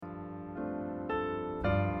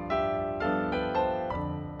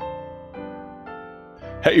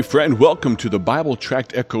Hey friend, welcome to the Bible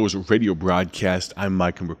Tract Echoes radio broadcast. I'm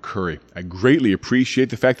Mike McCurry. I greatly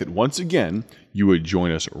appreciate the fact that once again you would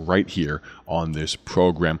join us right here on this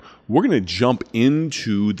program. We're going to jump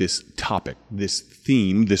into this topic, this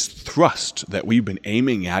theme, this thrust that we've been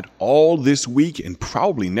aiming at all this week and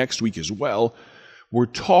probably next week as well. We're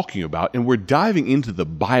talking about and we're diving into the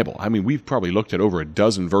Bible. I mean, we've probably looked at over a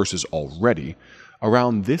dozen verses already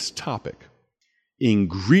around this topic,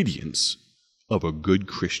 ingredients of a good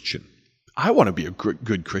Christian. I want to be a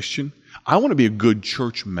good Christian. I want to be a good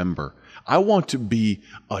church member. I want to be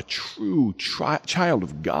a true child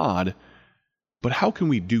of God. But how can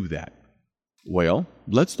we do that? Well,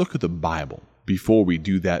 let's look at the Bible. Before we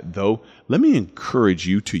do that, though, let me encourage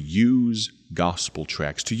you to use gospel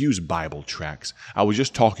tracts, to use Bible tracts. I was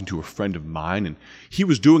just talking to a friend of mine, and he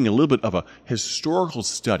was doing a little bit of a historical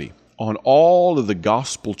study on all of the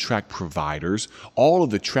gospel tract providers, all of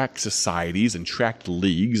the tract societies and tract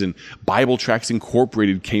leagues, and Bible Tracts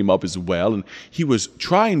Incorporated came up as well. And he was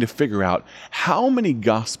trying to figure out how many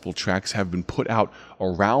gospel tracts have been put out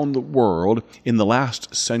around the world in the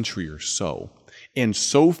last century or so. And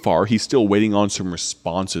so far, he's still waiting on some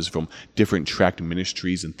responses from different tract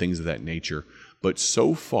ministries and things of that nature. But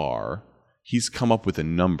so far, he's come up with a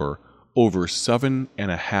number over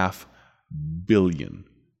 7.5 billion.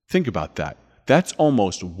 Think about that. That's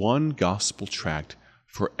almost one gospel tract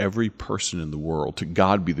for every person in the world. To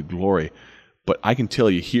God be the glory. But I can tell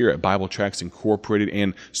you here at Bible Tracts Incorporated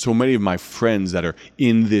and so many of my friends that are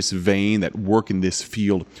in this vein, that work in this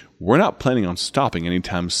field, we're not planning on stopping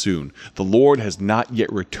anytime soon. The Lord has not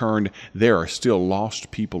yet returned. There are still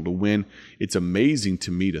lost people to win. It's amazing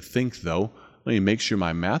to me to think, though, let me make sure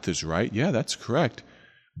my math is right. Yeah, that's correct.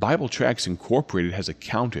 Bible Tracts Incorporated has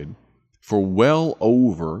accounted for well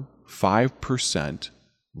over 5%,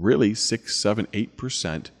 really 6, 7,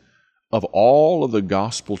 8% of all of the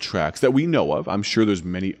gospel tracts that we know of. I'm sure there's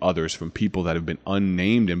many others from people that have been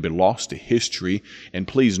unnamed and been lost to history. And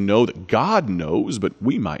please know that God knows, but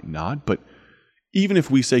we might not. But even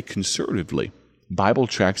if we say conservatively, Bible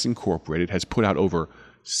Tracts Incorporated has put out over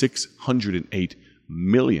 608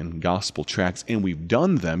 million gospel tracts, and we've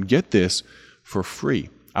done them, get this, for free.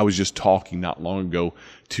 I was just talking not long ago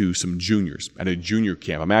to some juniors at a junior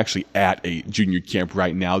camp. I'm actually at a junior camp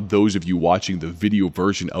right now. Those of you watching the video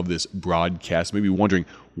version of this broadcast may be wondering,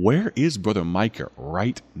 where is Brother Micah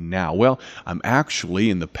right now? Well, I'm actually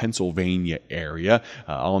in the Pennsylvania area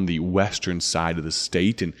on the western side of the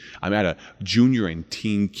state, and I'm at a junior and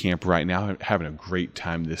teen camp right now, having a great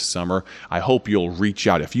time this summer. I hope you'll reach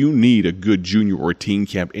out. If you need a good junior or teen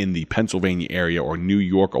camp in the Pennsylvania area or New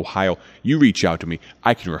York, Ohio, you reach out to me.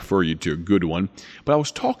 I can refer you to a good one. But I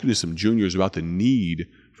was talking to some juniors about the need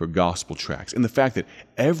for gospel tracts and the fact that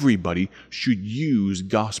everybody should use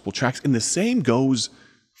gospel tracts, and the same goes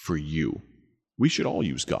for you. We should all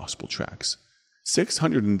use gospel tracts.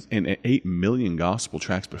 608 million gospel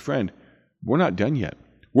tracts, but friend, we're not done yet.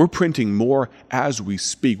 We're printing more as we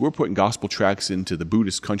speak. We're putting gospel tracts into the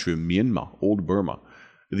Buddhist country of Myanmar, Old Burma,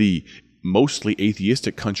 the mostly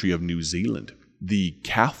atheistic country of New Zealand, the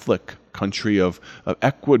Catholic country of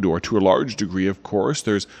Ecuador to a large degree, of course.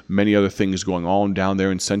 There's many other things going on down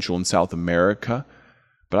there in Central and South America.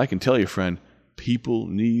 But I can tell you, friend, people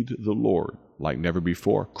need the Lord like never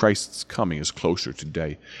before. Christ's coming is closer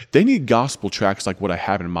today. They need gospel tracts like what I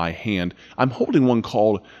have in my hand. I'm holding one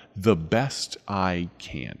called The Best I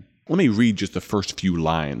Can. Let me read just the first few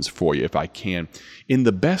lines for you if I can. In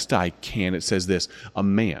The Best I Can, it says this: a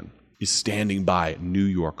man is standing by New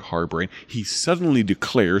York Harbor, and he suddenly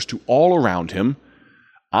declares to all around him,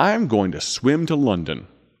 I'm going to swim to London.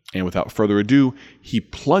 And without further ado, he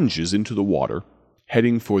plunges into the water,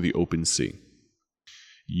 heading for the open sea.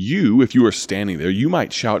 You, if you are standing there, you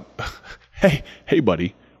might shout, hey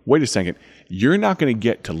buddy, wait a second, you're not going to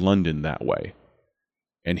get to London that way.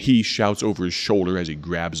 And he shouts over his shoulder as he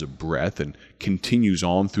grabs a breath and continues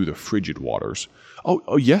on through the frigid waters.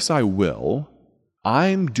 Oh, yes, I will.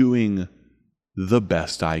 I'm doing the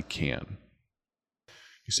best I can.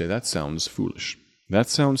 You say, that sounds foolish. That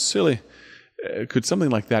sounds silly. Could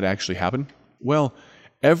something like that actually happen? Well,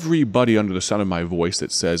 everybody under the sound of my voice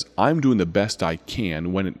that says, I'm doing the best I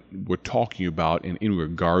can when we're talking about and in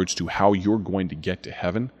regards to how you're going to get to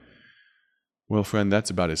heaven, well, friend,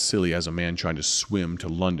 that's about as silly as a man trying to swim to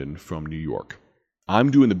London from New York.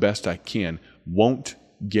 I'm doing the best I can won't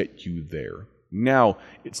get you there. Now,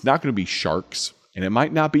 it's not going to be sharks, and it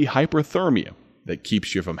might not be hyperthermia that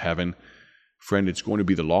keeps you from heaven. Friend, it's going to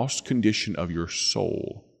be the lost condition of your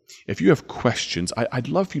soul. If you have questions, I'd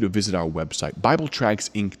love for you to visit our website,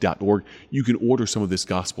 BibleTractsInc.org. You can order some of this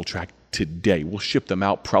gospel tract today. We'll ship them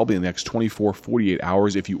out probably in the next 24, 48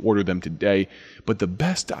 hours if you order them today. But the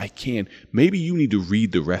best I can, maybe you need to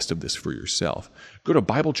read the rest of this for yourself. Go to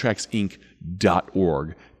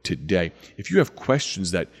BibleTractsInc.org today. If you have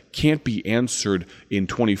questions that can't be answered in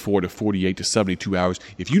 24 to 48 to 72 hours,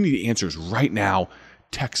 if you need answers right now,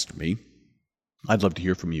 text me. I'd love to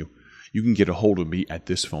hear from you. You can get a hold of me at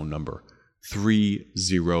this phone number,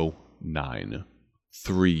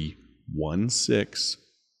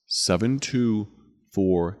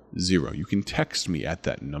 309-316-7240. You can text me at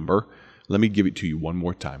that number. Let me give it to you one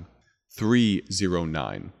more time,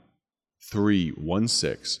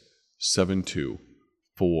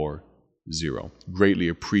 309-316-7240. Greatly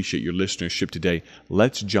appreciate your listenership today.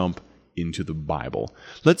 Let's jump into the Bible.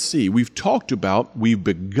 Let's see, we've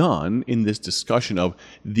begun in this discussion of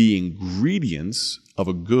the ingredients of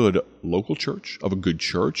a good local church, of a good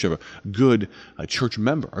church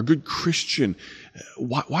member, a good Christian.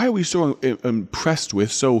 Why are we so impressed with,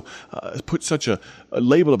 put such a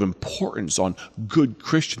label of importance on good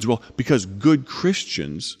Christians? Well, because good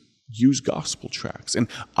Christians use gospel tracts, and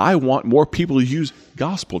I want more people to use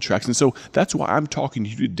gospel tracts, and so that's why I'm talking to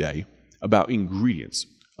you today about ingredients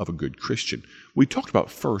of a good Christian. We talked about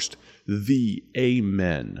first the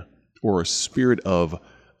Amen, or a spirit of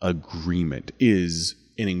agreement, is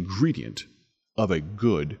an ingredient of a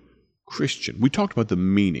good Christian. We talked about the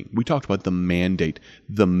meaning. We talked about the mandate,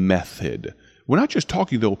 the method. We're not just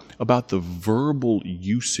talking, though, about the verbal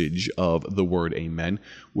usage of the word amen.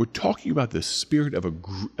 We're talking about the spirit of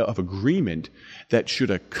agreement that should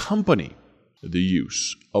accompany the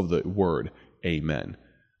use of the word amen.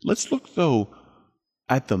 Let's look, though,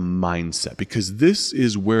 at the mindset, because this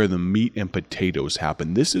is where the meat and potatoes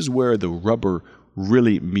happen. This is where the rubber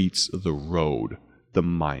really meets the road, the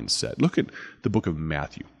mindset. Look at the book of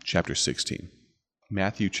Matthew, chapter 16.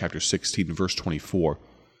 Matthew, chapter 16, verse 24.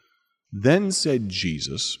 Then said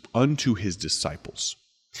Jesus unto his disciples,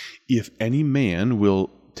 If any man will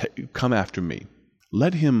come after me,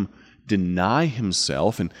 let him deny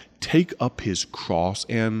himself and take up his cross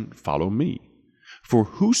and follow me. For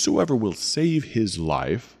whosoever will save his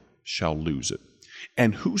life shall lose it,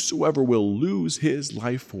 and whosoever will lose his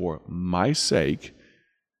life for my sake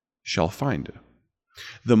shall find it.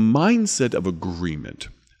 The mindset of agreement,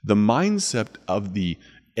 the mindset of the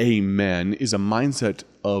amen, is a mindset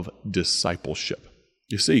of discipleship.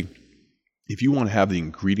 You see, if you want to have the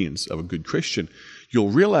ingredients of a good Christian,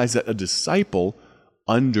 you'll realize that a disciple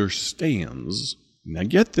understands. Now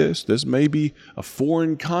get this may be a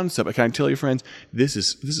foreign concept, but can I tell you, friends, this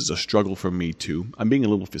is a struggle for me too. I'm being a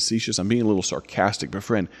little facetious, I'm being a little sarcastic, but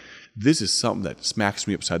friend, this is something that smacks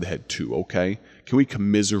me upside the head too, okay? Can we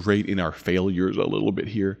commiserate in our failures a little bit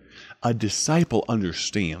here? A disciple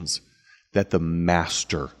understands that the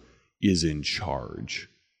master is in charge,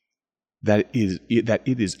 that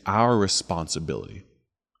it is our responsibility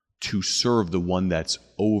to serve the one that's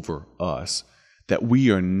over us, that we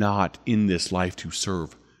are not in this life to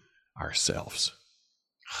serve ourselves.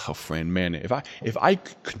 Oh, friend, man, if I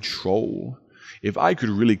could control, if I could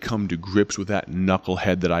really come to grips with that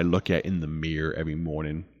knucklehead that I look at in the mirror every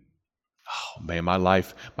morning, oh man, my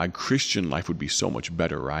Christian life would be so much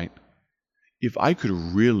better, right? If I could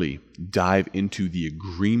really dive into the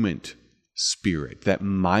agreement spirit, that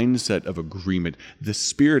mindset of agreement, the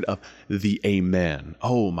spirit of the amen,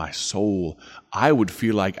 oh my soul, I would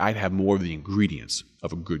feel like I'd have more of the ingredients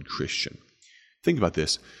of a good Christian. Think about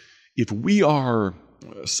this. If we are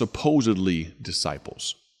supposedly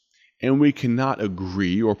disciples, and we cannot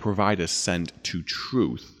agree or provide assent to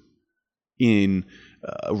truth in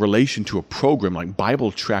relation to a program like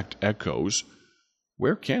Bible Tract Echoes,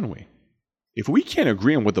 where can we? If we can't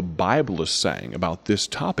agree on what the Bible is saying about this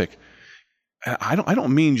topic, I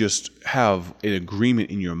don't mean just have an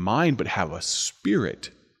agreement in your mind, but have a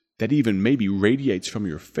spirit that even maybe radiates from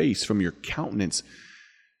your face, from your countenance.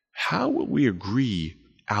 How will we agree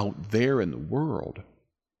out there in the world?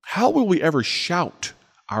 How will we ever shout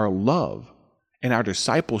our love and our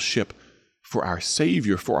discipleship for our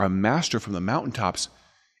Savior, for our Master from the mountaintops,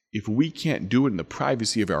 if we can't do it in the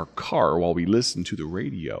privacy of our car while we listen to the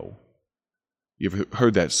radio? You ever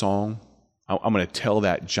heard that song? I'm going to tell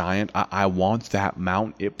that giant, I want that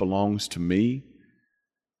mount, it belongs to me.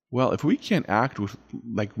 Well, if we can't act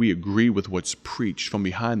like we agree with what's preached from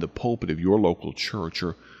behind the pulpit of your local church,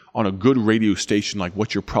 or on a good radio station like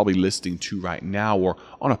what you're probably listening to right now, or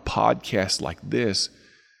on a podcast like this,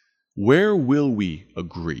 where will we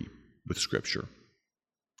agree with Scripture?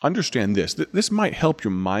 Understand this. This might help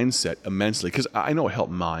your mindset immensely, because I know it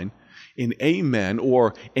helped mine. An amen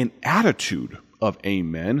or an attitude of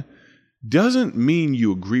amen doesn't mean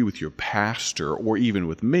you agree with your pastor or even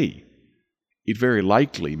with me. It very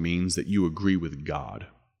likely means that you agree with God.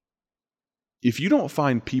 If you don't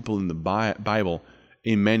find people in the Bible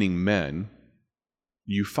amening men,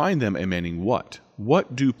 you find them amening what?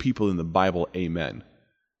 What do people in the Bible amen?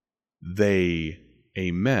 They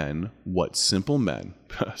amen what simple men,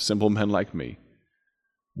 simple men like me,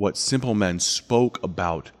 what simple men spoke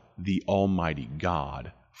about the Almighty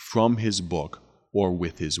God from His book or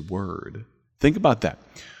with His word. Think about that.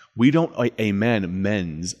 We don't amen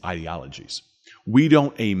men's ideologies. We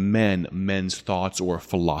don't amen men's thoughts or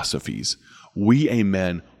philosophies. We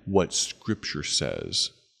amen what Scripture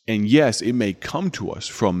says. And yes, it may come to us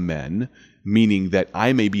from men, meaning that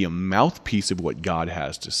I may be a mouthpiece of what God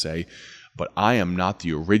has to say, but I am not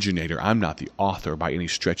the originator. I'm not the author by any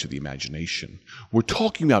stretch of the imagination. We're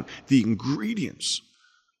talking about the ingredients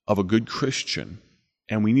of a good Christian,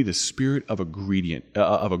 and we need a spirit of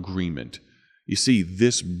agreement. You see,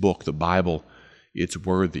 this book, the Bible, it's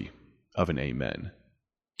worthy of an amen.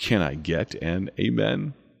 Can I get an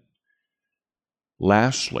amen?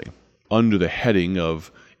 Lastly, under the heading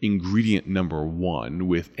of ingredient number 1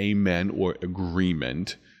 with amen or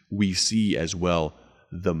agreement, we see as well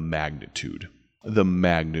the magnitude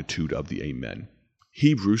of the amen.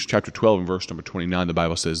 Hebrews chapter 12 and verse number 29, the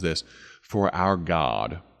Bible says this, "For our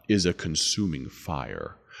God is a consuming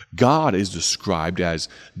fire." God is described as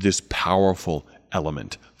this powerful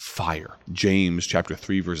element, fire. James chapter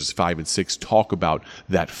 3 verses 5 and 6 talk about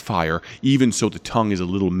that fire. "Even so the tongue is a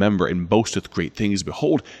little member and boasteth great things.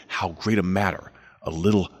 Behold, how great a matter a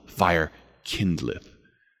little fire kindleth."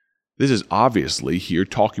 This is obviously here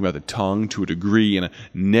talking about the tongue to a degree in a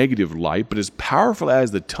negative light, but as powerful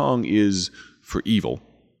as the tongue is for evil,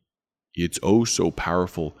 it's oh so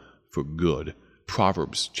powerful for good.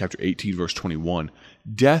 Proverbs chapter 18 verse 21,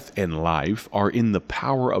 "Death and life are in the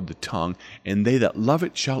power of the tongue, and they that love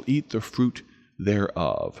it shall eat the fruit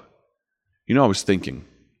thereof." You know, I was thinking,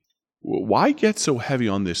 why get so heavy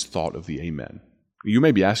on this thought of the amen? You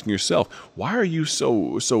may be asking yourself, why are you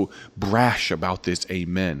so brash about this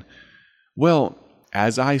amen? Well,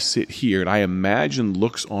 as I sit here and I imagine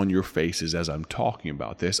looks on your faces as I'm talking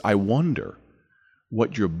about this, I wonder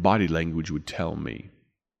what your body language would tell me.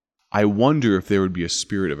 I wonder if there would be a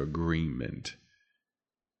spirit of agreement.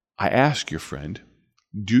 I ask your friend,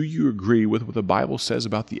 do you agree with what the Bible says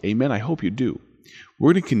about the amen? I hope you do.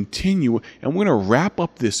 We're going to continue, and we're going to wrap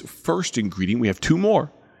up this first ingredient. We have 2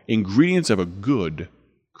 more ingredients of a good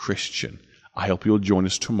Christian. I hope you'll join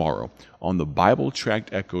us tomorrow on the Bible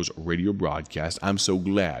Tract Echoes radio broadcast. I'm so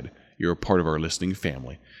glad you're a part of our listening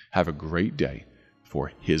family. Have a great day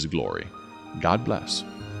for His glory. God bless.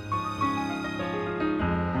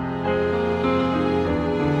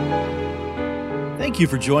 Thank you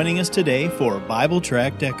for joining us today for Bible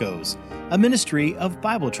Tract Echoes, a ministry of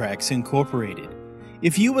Bible Tracts Incorporated.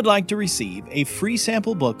 If you would like to receive a free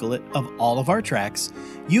sample booklet of all of our tracts,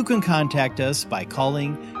 you can contact us by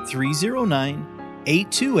calling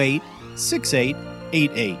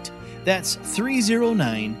 309-828-6888. That's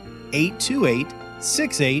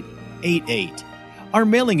 309-828-6888. Our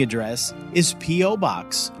mailing address is P.O.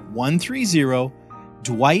 Box 130,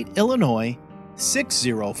 Dwight, Illinois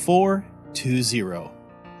 60420.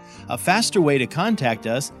 A faster way to contact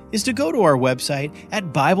us is to go to our website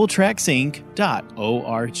at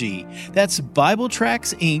BibleTractsInc.org. That's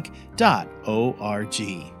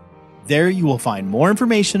BibleTractsInc.org. There you will find more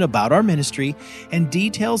information about our ministry and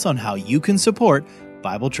details on how you can support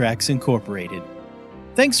Bible Tracts Incorporated.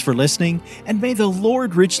 Thanks for listening, and may the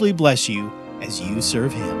Lord richly bless you as you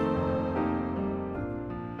serve Him.